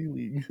 craziest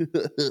feeling.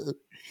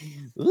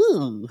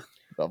 Ooh,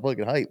 I'm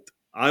fucking hyped.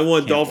 I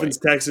want Dolphins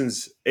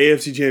Texans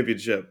AFC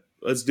Championship.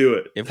 Let's do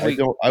it.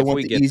 I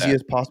want the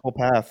easiest possible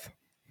path.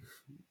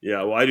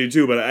 Yeah, well, I do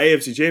too. But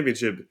AFC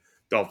Championship,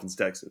 Dolphins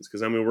Texans,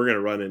 because I mean we're going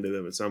to run into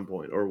them at some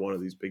point, or one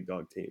of these big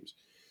dog teams.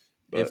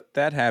 But if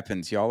that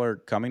happens, y'all are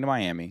coming to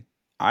Miami.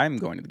 I'm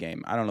going to the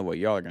game. I don't know what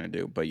y'all are going to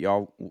do, but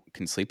y'all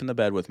can sleep in the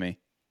bed with me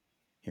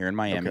here in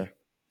Miami. Okay.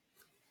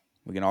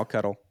 We can all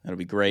cuddle. It'll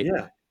be great.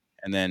 Yeah.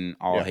 And then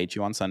I'll hate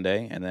you on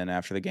Sunday. And then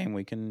after the game,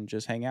 we can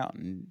just hang out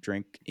and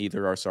drink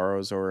either our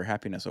sorrows or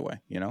happiness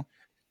away, you know?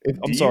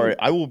 I'm sorry.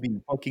 I will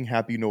be fucking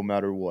happy no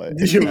matter what.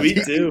 Me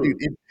too.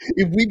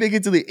 If we make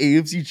it to the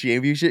AFC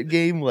Championship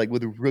game, like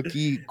with a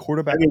rookie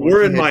quarterback. I mean,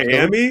 we're in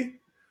Miami? Coach,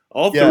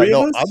 all three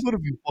of us? I'm going to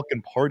be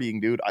fucking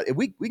partying, dude. If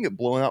we can get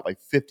blown out by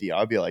 50,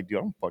 I'll be like, dude,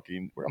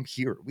 I'm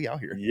here. We out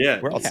here. Yeah.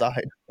 We're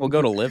outside. We'll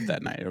go to live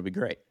that night. It'll be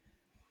great.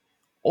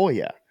 Oh,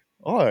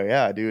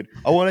 yeah, dude.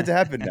 I want it to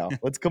happen now.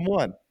 Let's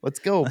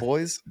go,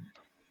 boys.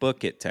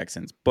 Book it,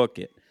 Texans. Book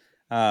it.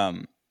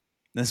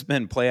 This has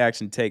been Play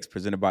Action Takes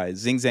presented by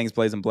Zing Zang's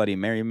Blazing Bloody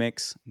Mary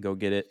Mix. Go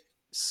get it.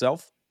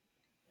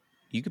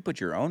 You can put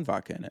your own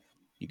vodka in it.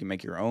 You can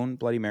make your own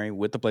Bloody Mary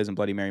with the Blazing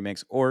Bloody Mary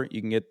Mix, or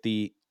you can get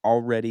the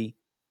already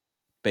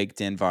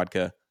baked in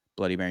vodka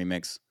Bloody Mary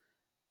Mix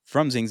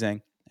from Zing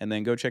Zang. And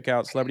then go check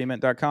out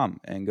CelebrityMint.com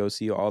and go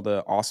see all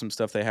the awesome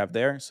stuff they have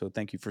there. So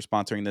thank you for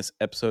sponsoring this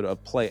episode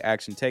of Play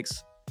Action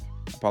Takes,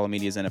 Apollo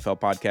Media's NFL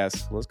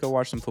podcast. Let's go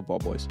watch some football,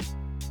 boys.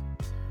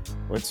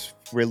 Let's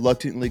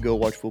reluctantly go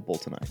watch football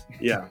tonight.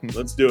 Yeah,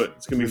 let's do it.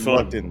 It's going to be fun.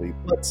 Reluctantly,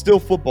 but still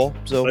football.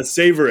 So let's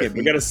savor it.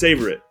 We got to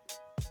savor it.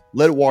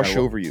 Let it wash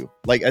over you.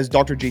 Like as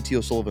Dr. J.T.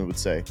 O'Sullivan would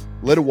say,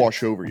 let it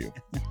wash over you.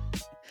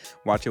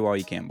 Watch it while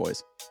you can,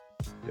 boys.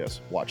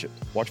 Yes, watch it.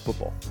 Watch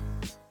football.